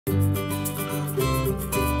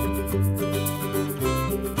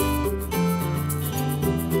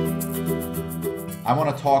I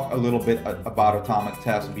want to talk a little bit about atomic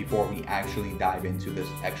tests before we actually dive into this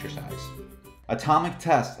exercise. Atomic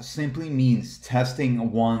test simply means testing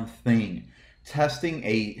one thing, testing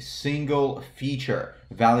a single feature,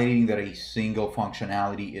 validating that a single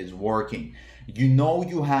functionality is working. You know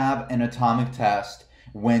you have an atomic test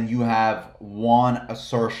when you have one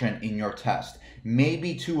assertion in your test.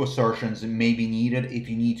 Maybe two assertions may be needed if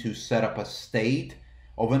you need to set up a state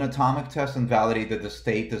of an atomic test and validate that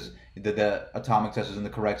the atomic test is in the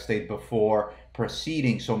correct state before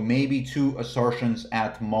proceeding. So maybe two assertions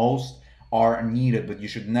at most are needed, but you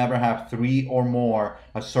should never have three or more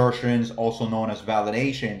assertions, also known as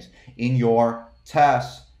validations, in your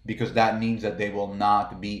tests, because that means that they will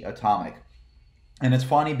not be atomic. And it's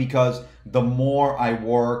funny because the more I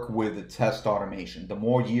work with test automation, the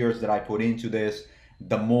more years that I put into this,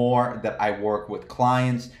 the more that I work with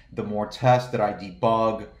clients, the more tests that I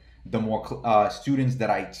debug, the more students that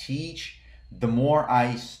I teach, the more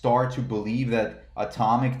I start to believe that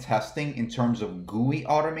atomic testing in terms of GUI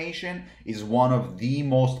automation is one of the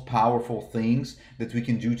most powerful things that we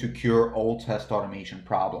can do to cure all test automation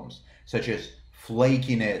problems, such as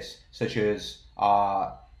flakiness, such as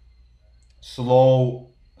slow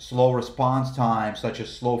response time, such as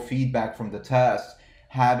slow feedback from the test.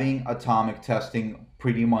 Having atomic testing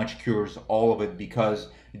pretty much cures all of it, because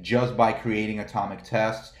just by creating atomic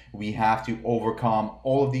tests, we have to overcome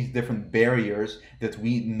all of these different barriers that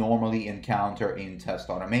we normally encounter in test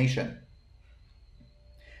automation.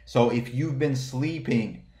 So if you've been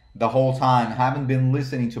sleeping the whole time, haven't been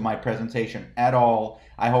listening to my presentation at all,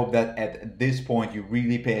 I hope that at this point you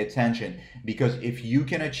really pay attention, because if you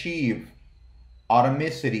can achieve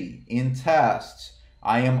atomicity in tests,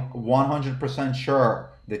 I am 100%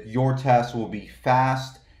 sure that your tests will be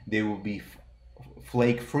fast, they will be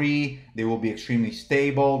flake-free, they will be extremely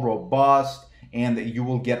stable, robust, and you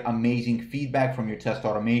will get amazing feedback from your test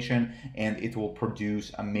automation, and it will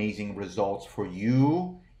produce amazing results for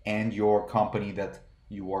you and your company that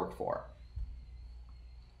you work for.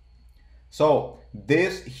 So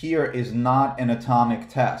this here is not an atomic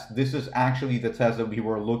test. This is actually the test that we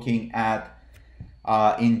were looking at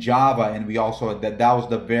in Java, and we also that was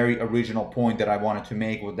the very original point that I wanted to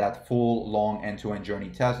make with that full long end-to-end journey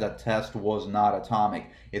test. That test was not atomic.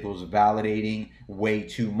 It was validating way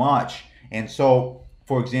too much. And so,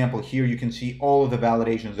 for example, here you can see all of the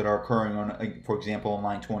validations that are occurring on, for example, on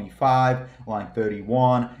line 25, line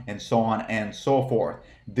 31, and so on and so forth.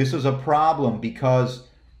 This is a problem because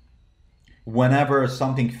whenever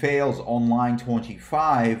something fails on line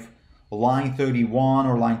 25, line 31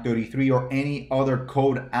 or line 33 or any other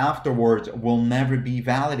code afterwards will never be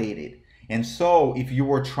validated. And so if you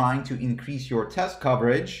were trying to increase your test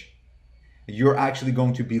coverage, you're actually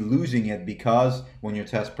going to be losing it, because when your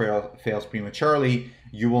test fails prematurely,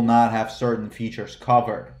 you will not have certain features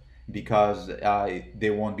covered because they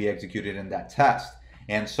won't be executed in that test.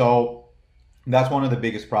 And so that's one of the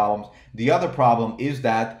biggest problems. The other problem is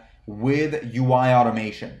that with UI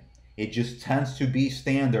automation, it just tends to be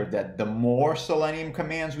standard that the more Selenium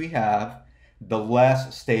commands we have, the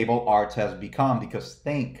less stable our tests become. Because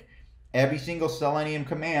think, every single Selenium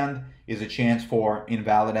command is a chance for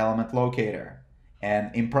invalid element locator,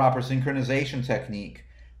 an improper synchronization technique,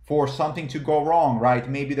 for something to go wrong, right?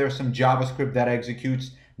 Maybe there's some JavaScript that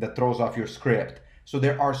executes that throws off your script. So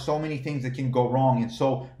there are so many things that can go wrong. And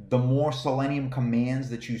so the more Selenium commands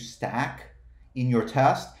that you stack in your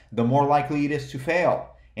test, the more likely it is to fail.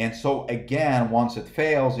 And so again, once it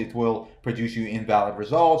fails, it will produce you invalid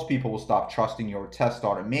results. People will stop trusting your test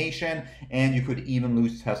automation, and you could even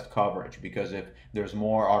lose test coverage, because if there's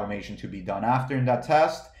more automation to be done after in that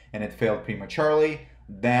test and it failed prematurely,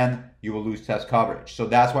 then you will lose test coverage. So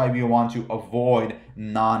that's why we want to avoid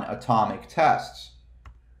non-atomic tests.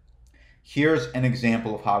 Here's an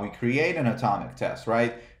example of how we create an atomic test,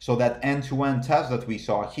 right? So that end-to-end test that we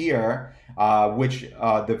saw here, which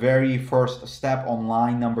the very first step on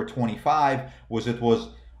line number 25 was it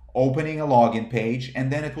was opening a login page,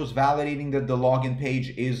 and then it was validating that the login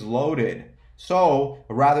page is loaded. So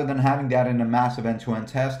rather than having that in a massive end-to-end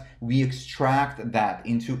test, we extract that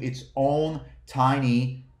into its own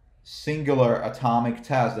tiny singular atomic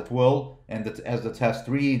test that will, and that as the test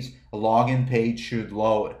reads, a login page should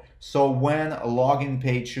load. So when a login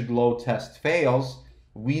page should load test fails,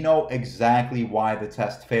 we know exactly why the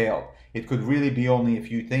test failed. It could really be only a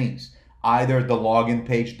few things. Either the login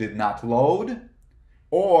page did not load,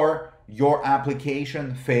 or your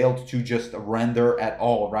application failed to just render at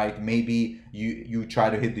all, right? Maybe you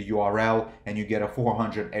try to hit the URL and you get a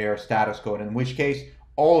 400 error status code, in which case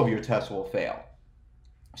all of your tests will fail.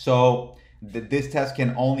 So This test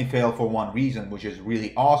can only fail for one reason, which is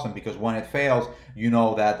really awesome, because when it fails, you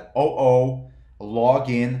know that,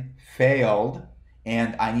 login failed,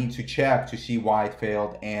 and I need to check to see why it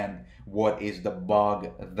failed and what is the bug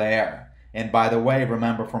there. And by the way,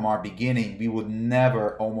 remember from our beginning, we would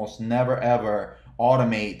never, almost never ever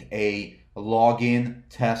automate a login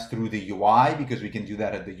test through the UI, because we can do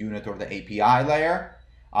that at the unit or the API layer.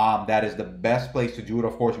 That is the best place to do it.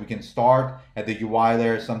 Of course, we can start at the UI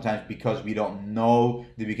layer sometimes because we don't know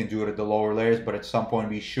that we can do it at the lower layers, but at some point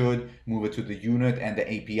we should move it to the unit and the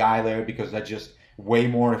API layer, because that's just way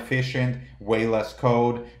more efficient, way less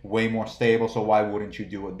code, way more stable. So why wouldn't you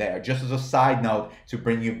do it there? Just as a side note to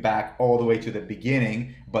bring you back all the way to the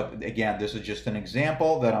beginning. But again, this is just an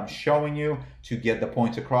example that I'm showing you to get the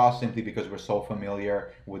points across, simply because we're so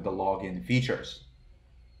familiar with the login features.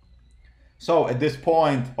 So at this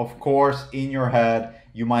point, of course, in your head,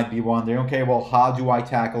 you might be wondering, okay, well, how do I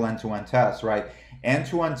tackle end-to-end tests, right?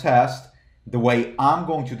 End-to-end test, the way I'm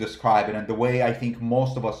going to describe it, and the way I think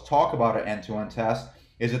most of us talk about an end-to-end test,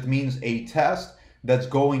 is it means a test that's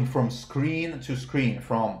going from screen to screen,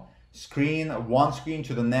 from one screen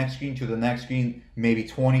to the next screen to the next screen, maybe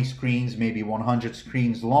 20 screens, maybe 100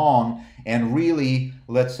 screens long. And really,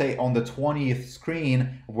 let's say on the 20th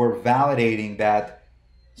screen, we're validating that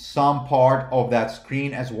some part of that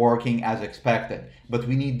screen is working as expected, but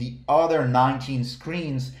we need the other 19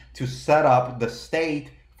 screens to set up the state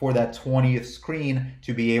for that 20th screen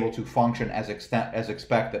to be able to function as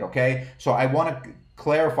expected. Okay, so I want to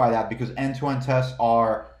clarify that, because end-to-end tests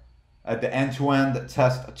are the end-to-end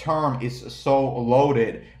test term is so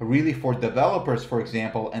loaded. Really, for developers, for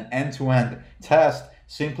example, an end-to-end test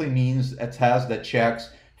simply means a test that checks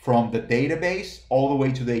from the database all the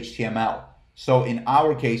way to the HTML. So in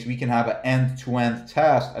our case, we can have an end-to-end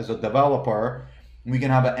test as a developer. We can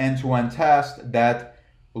have an end-to-end test that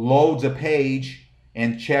loads a page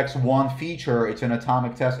and checks one feature. It's an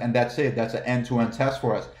atomic test, and that's it. That's an end-to-end test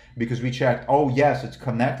for us, because we checked, oh yes, it's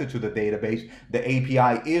connected to the database, the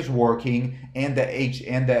API is working, and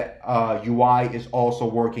the UI is also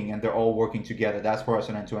working, and they're all working together. That's for us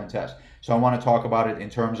an end-to-end test. So I want to talk about it in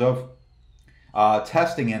terms of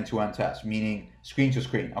testing end-to-end tests, meaning screen to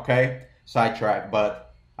screen. Okay, sidetrack,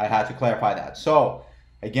 but I had to clarify that. So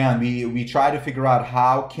again, we try to figure out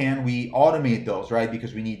how can we automate those, right?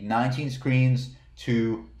 Because we need 19 screens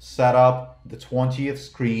to set up the 20th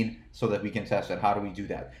screen so that we can test it. How do we do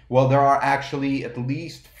that? Well, there are actually at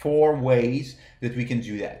least 4 ways that we can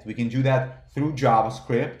do that. We can do that through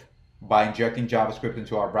JavaScript, by injecting JavaScript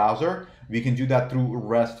into our browser. We can do that through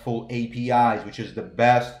RESTful APIs, which is the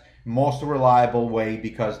best, most reliable way,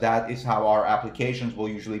 because that is how our applications will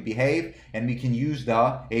usually behave, and we can use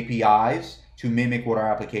the APIs to mimic what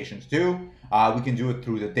our applications do. We can do it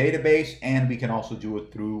through the database, and we can also do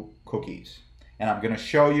it through cookies. And I'm going to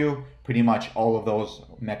show you pretty much all of those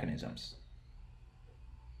mechanisms.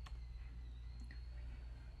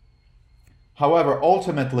 However,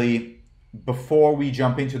 ultimately, before we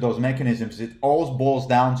jump into those mechanisms, it all boils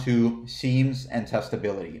down to seams and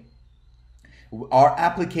testability. Our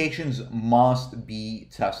applications must be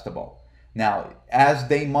testable. Now, as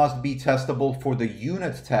they must be testable for the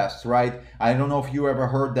unit tests, right? I don't know if you ever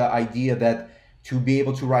heard the idea that to be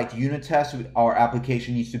able to write unit tests, our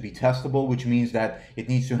application needs to be testable, which means that it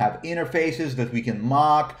needs to have interfaces that we can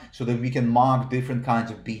mock, so that we can mock different kinds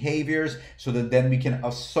of behaviors, so that then we can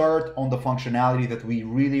assert on the functionality that we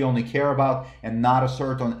really only care about and not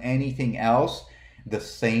assert on anything else. The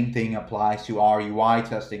same thing applies to our UI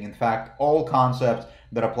testing. In fact, all concepts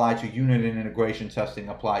that apply to unit and integration testing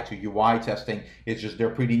apply to UI testing. It's just they're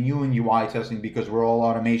pretty new in UI testing because we're all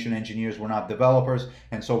automation engineers, we're not developers,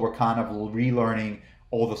 and so we're kind of relearning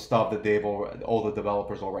all the stuff that all the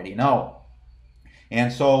developers already know.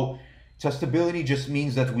 And so testability just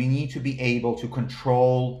means that we need to be able to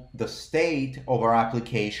control the state of our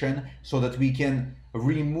application so that we can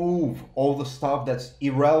remove all the stuff that's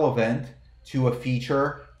irrelevant to a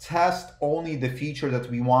feature, test only the feature that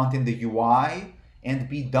we want in the UI, and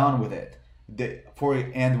be done with it.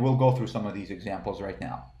 And we'll go through some of these examples right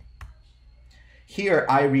now. Here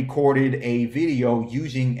I recorded a video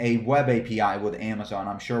using a web API with Amazon.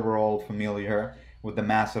 I'm sure we're all familiar with the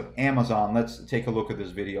massive Amazon. Let's take a look at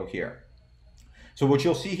this video here. So what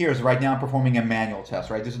you'll see here is right now I'm performing a manual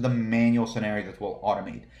test, right? This is the manual scenario that we'll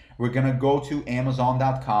automate. We're gonna go to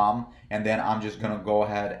Amazon.com, and then I'm just gonna go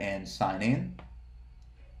ahead and sign in.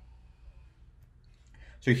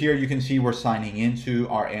 So here you can see we're signing into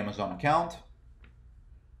our Amazon account.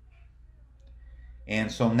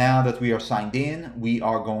 And so now that we are signed in, we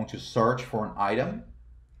are going to search for an item.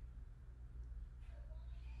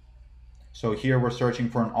 So here we're searching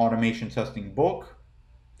for an automation testing book.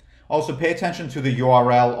 Also pay attention to the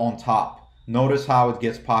URL on top. Notice how it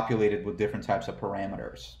gets populated with different types of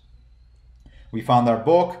parameters. We found our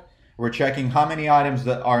book. We're checking how many items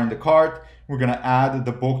that are in the cart. We're going to add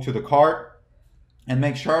the book to the cart and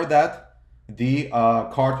make sure that the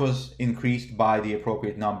cart was increased by the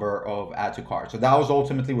appropriate number of add to cart. So that was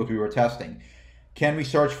ultimately what we were testing. Can we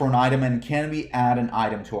search for an item and can we add an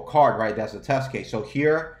item to a cart, right? That's the test case. So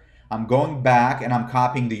here I'm going back and I'm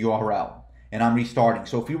copying the URL and I'm restarting.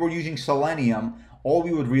 So if we were using Selenium, all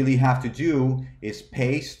we would really have to do is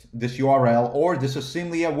paste this URL, or this is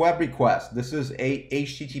simply a web request. This is a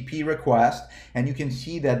HTTP request, and you can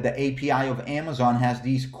see that the API of Amazon has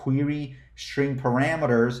these query string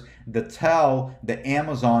parameters that tell the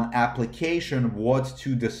Amazon application what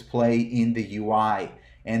to display in the UI.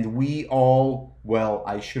 And we all, well,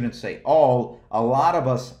 I shouldn't say all, a lot of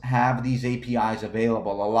us have these APIs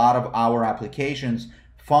available. A lot of our applications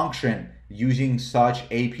function using such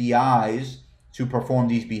APIs to perform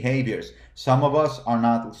these behaviors. Some of us are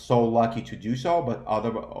not so lucky to do so, but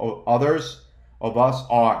others of us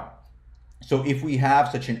are. So if we have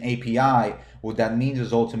such an API, what that means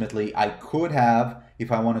is ultimately I could have,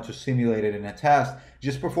 if I wanted to simulate it in a test,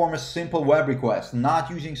 just perform a simple web request, not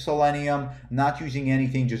using Selenium, not using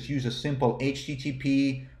anything, just use a simple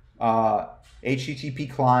HTTP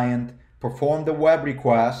client, perform the web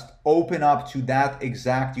request, open up to that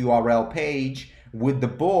exact URL page with the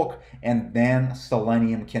book, and then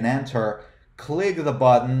Selenium can enter. Click the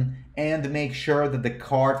button and make sure that the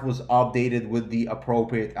cart was updated with the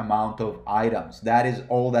appropriate amount of items. That is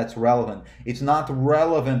all that's relevant. It's not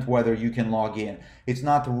relevant whether you can log in. It's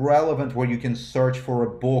not relevant where you can search for a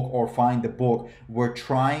book or find the book. We're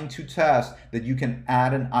trying to test that you can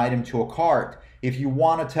add an item to a cart. If you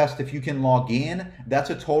want to test if you can log in, that's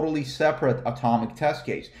a totally separate atomic test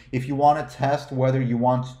case. If you want to test whether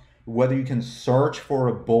you can search for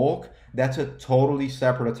a book, that's a totally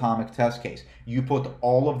separate atomic test case. You put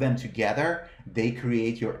all of them together, they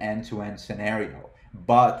create your end-to-end scenario.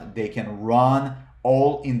 But they can run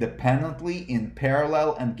all independently in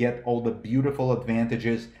parallel and get all the beautiful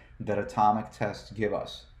advantages that atomic tests give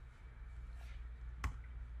us.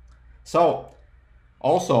 So,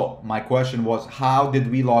 also, my question was, how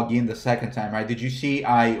did we log in the second time, right? Did you see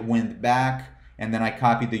I went back and then I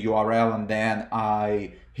copied the URL and then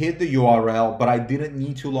I hit the URL, but I didn't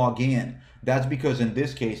need to log in. That's because in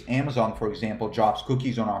this case, Amazon, for example, drops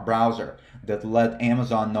cookies on our browser that let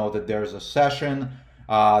Amazon know that there's a session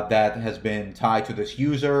that has been tied to this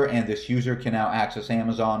user, and this user can now access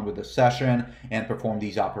Amazon with the session and perform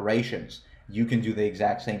these operations. You can do the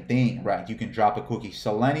exact same thing, right? You can drop a cookie.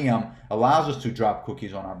 Selenium allows us to drop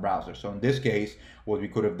cookies on our browser. So in this case, what we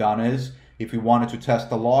could have done is, if we wanted to test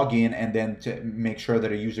the login and then to make sure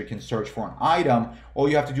that a user can search for an item, all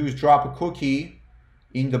you have to do is drop a cookie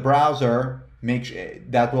in the browser,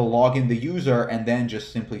 that will log in the user, and then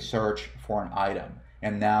just simply search for an item.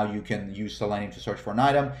 And now you can use Selenium to search for an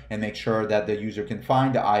item and make sure that the user can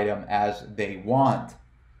find the item as they want.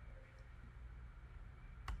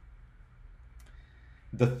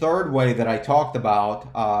 The third way that I talked about,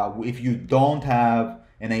 if you don't have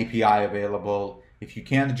an API available, if you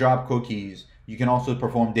can't drop cookies, you can also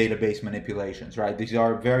perform database manipulations, right? These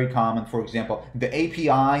are very common. For example, the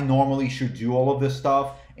API normally should do all of this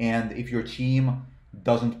stuff, and if your team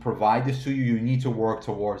doesn't provide this to you, you need to work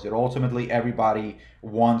towards it. Ultimately, everybody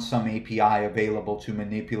wants some API available to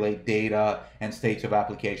manipulate data and states of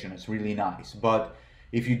application. It's really nice. But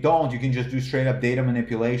if you don't, you can just do straight up data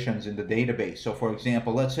manipulations in the database. So for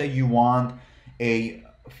example, let's say you want a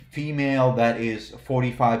female that is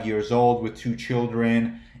 45 years old with 2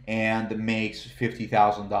 children and makes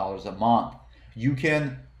 $50,000 a month. You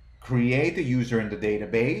can create a user in the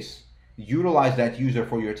database, utilize that user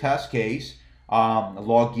for your test case,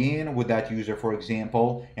 log in with that user, for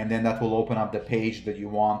example, and then that will open up the page that you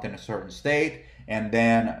want in a certain state, and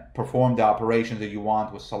then perform the operations that you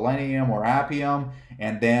want with Selenium or Appium,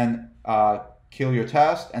 and then kill your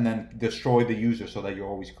test and then destroy the user so that you're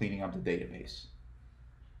always cleaning up the database.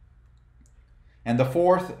 And the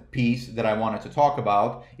fourth piece that I wanted to talk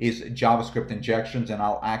about is JavaScript injections, and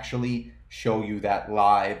I'll actually show you that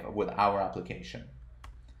live with our application.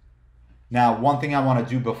 Now, one thing I want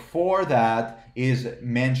to do before that is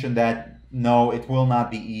mention that no, it will not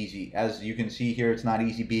be easy. As you can see here, it's not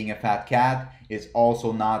easy being a fat cat. It's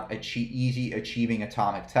also not easy achieving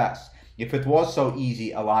atomic tests. If it was so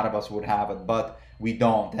easy, a lot of us would have it, but we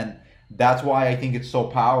don't. And that's why I think it's so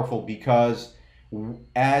powerful, because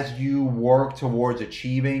as you work towards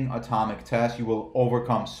achieving atomic tests, you will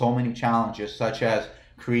overcome so many challenges, such as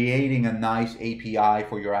creating a nice API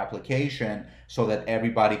for your application so that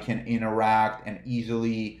everybody can interact and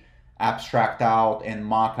easily abstract out and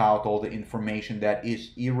mock out all the information that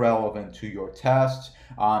is irrelevant to your tests.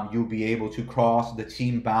 You'll be able to cross the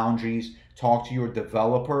team boundaries, talk to your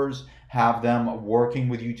developers, have them working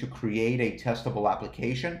with you to create a testable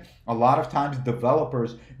application. A lot of times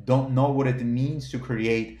developers don't know what it means to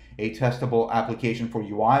create a testable application for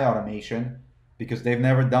UI automation because they've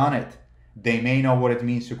never done it. They may know what it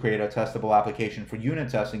means to create a testable application for unit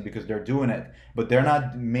testing because they're doing it, but they're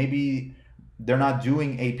not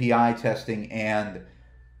doing API testing and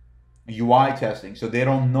UI testing, so they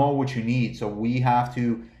don't know what you need. So we have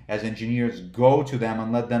to, as engineers, go to them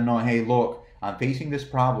and let them know, hey, look, I'm facing this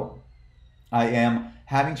problem. I am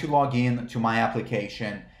having to log in to my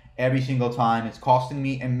application every single time. It's costing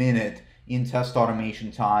me a minute in test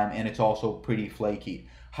automation time, and it's also pretty flaky.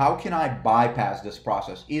 How can I bypass this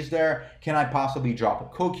process? Can I possibly drop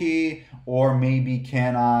a cookie, or maybe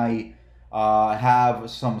can I have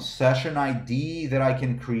some session ID that I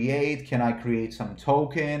can create? Can I create some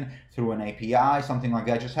token through an API, something like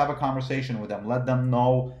that? Just have a conversation with them. Let them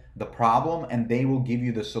know the problem, and they will give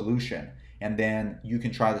you the solution. And then you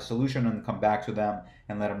can try the solution and come back to them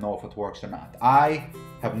and let them know if it works or not. I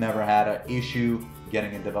have never had an issue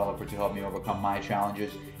getting a developer to help me overcome my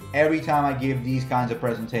challenges. Every time I give these kinds of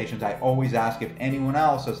presentations, I always ask if anyone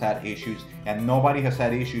else has had issues, and nobody has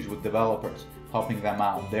had issues with developers helping them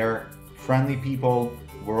out. They're friendly people.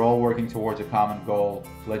 We're all working towards a common goal.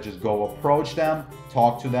 Let's just go approach them,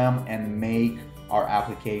 talk to them, and make our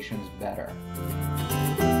applications better.